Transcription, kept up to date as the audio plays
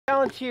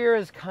Palantir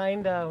is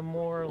kind of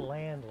more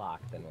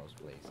landlocked than most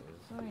places.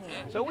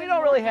 So we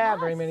don't really have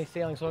very many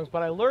sailing songs,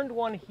 but I learned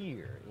one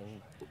here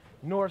in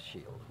North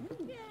Shield,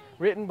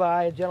 written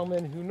by a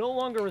gentleman who no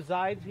longer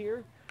resides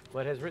here,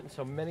 but has written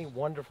so many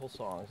wonderful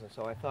songs. And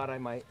so I thought I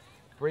might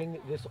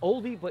bring this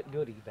oldie but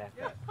goodie back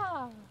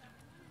up.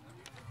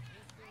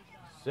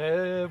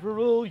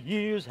 Several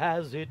years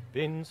has it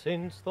been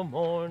since the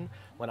morn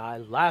when I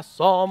last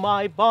saw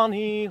my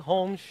bonny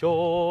home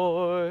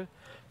shore.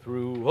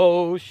 Through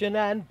ocean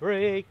and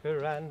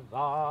breaker and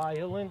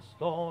violent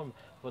storm,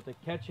 but to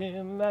catch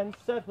him and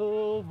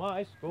settle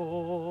my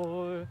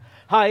score.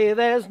 Aye,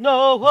 there's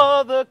no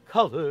other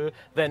color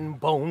than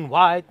bone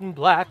white and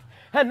black,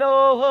 and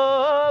no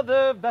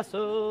other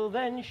vessel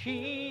than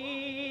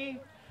she.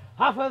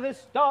 For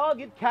this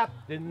dogged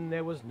captain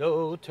there was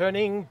no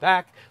turning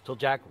back till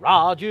Jack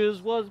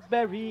Rogers was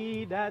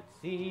buried at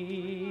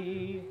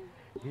sea.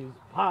 His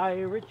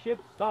pirate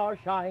ship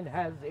Starshine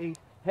has 8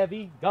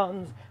 heavy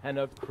guns and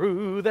a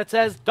crew that's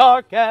as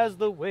dark as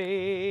the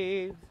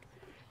waves.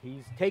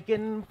 He's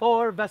taken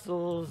 4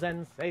 vessels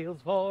and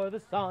sails for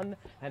the sun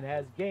and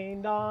has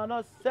gained on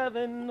us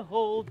 7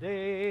 whole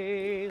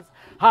days.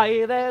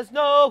 Aye, there's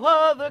no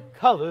other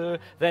color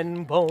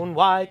than bone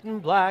white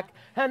and black,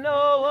 and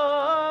no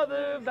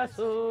other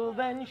vessel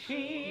than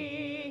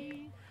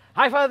she.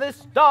 Aye, for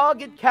this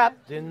dogged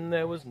captain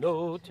there was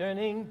no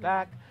turning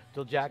back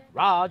till Jack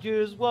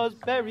Rogers was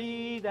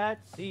buried at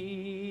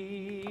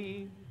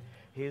sea.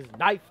 His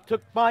knife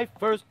took my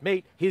first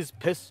mate, his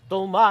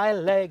pistol my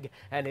leg,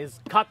 and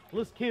his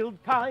cutlass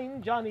killed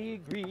kind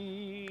Johnny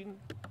Green.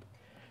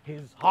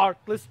 His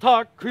heartless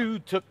tar crew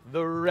took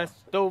the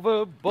rest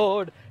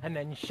overboard and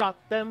then shot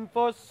them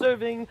for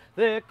serving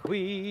their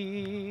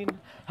queen.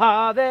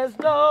 There's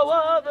no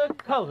other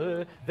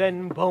color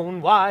than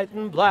bone white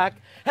and black,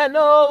 and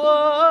no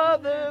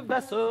other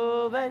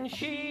vessel than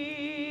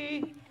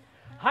she.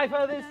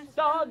 For this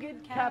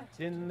dogged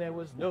captain there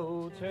was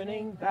no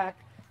turning back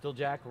till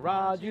Jack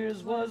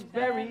Rogers was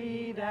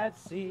buried at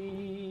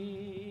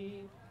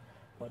sea.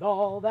 But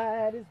all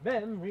that is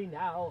memory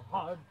now,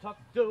 hard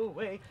tucked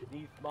away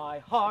neath my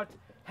heart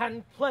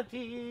and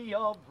plenty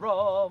of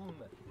rum.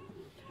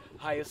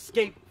 I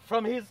escaped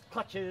from his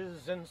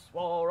clutches and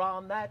swore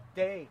on that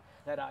day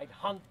that I'd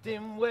hunt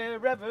him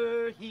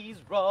wherever he's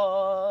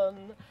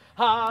run.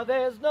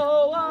 There's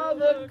no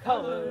other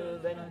color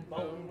than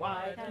bone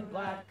white and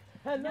black,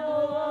 and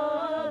no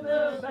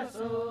other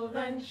vessel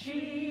than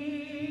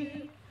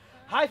she.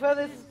 For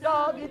this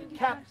dogged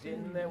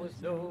captain there was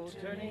no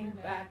turning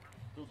back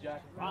till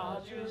Jack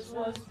Rogers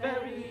was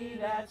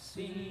buried at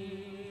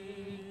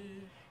sea.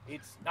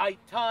 It's night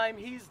time,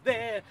 he's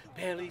there,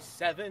 barely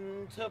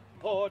 7 to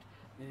port,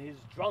 and his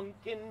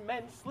drunken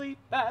men sleep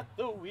at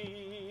the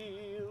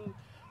wheel.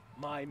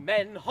 My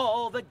men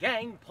haul the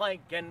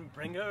gangplank and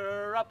bring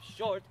her up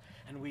short,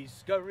 and we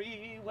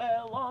scurry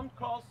well on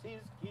cross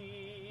his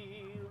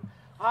keel.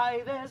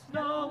 Aye, there's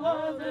no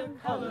other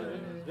color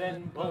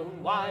than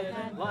bone white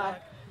and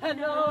black, and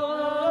no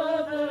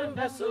other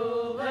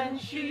vessel than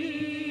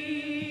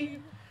she.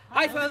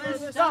 Aye, for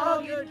this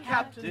dogged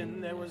captain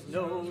there was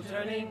no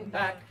turning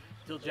back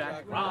till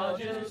Jack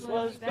Rogers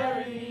was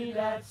buried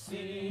at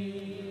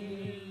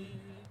sea.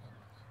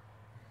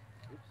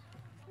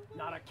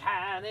 Not a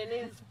cannon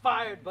is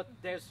fired, but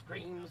their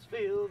screams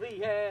fill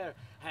the air,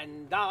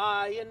 and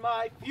I in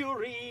my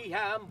fury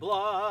am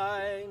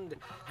blind.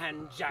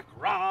 And Jack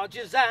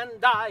Rogers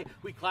and I,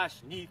 we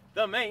clash neath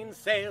the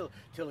mainsail,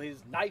 till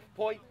his knife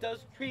point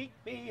does treat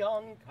me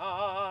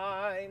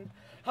unkind.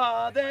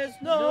 There's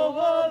no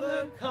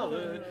other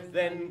color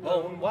than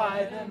bone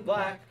white and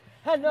black,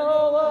 and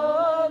no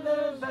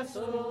other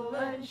vessel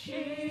than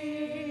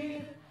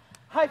she.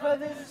 For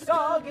this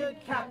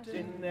dogged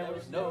captain there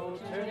was no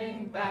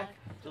turning back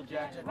till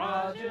Jack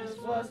Rogers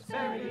was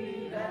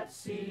buried at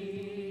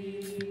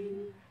sea.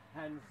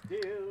 And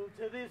still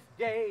to this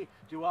day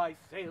do I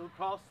sail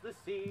across the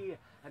sea,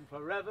 and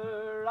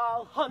forever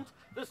I'll hunt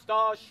the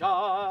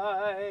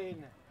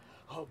Starshine.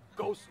 A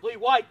ghostly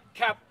white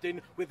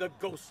captain with a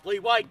ghostly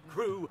white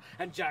crew,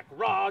 and Jack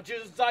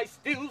Rogers I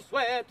still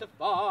swear to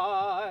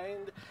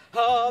find.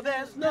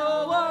 There's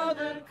no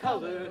other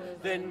color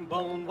than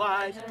bone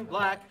white and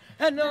black,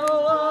 and no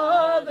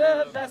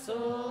other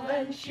vessel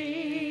than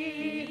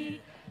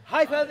she.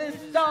 For this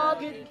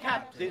dogged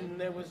captain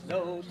there was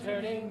no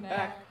turning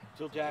back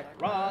till Jack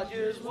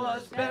Rogers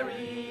was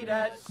buried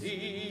at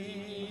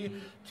sea.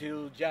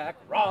 Till Jack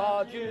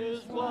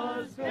Rogers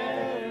was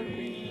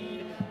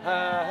buried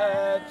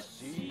at sea.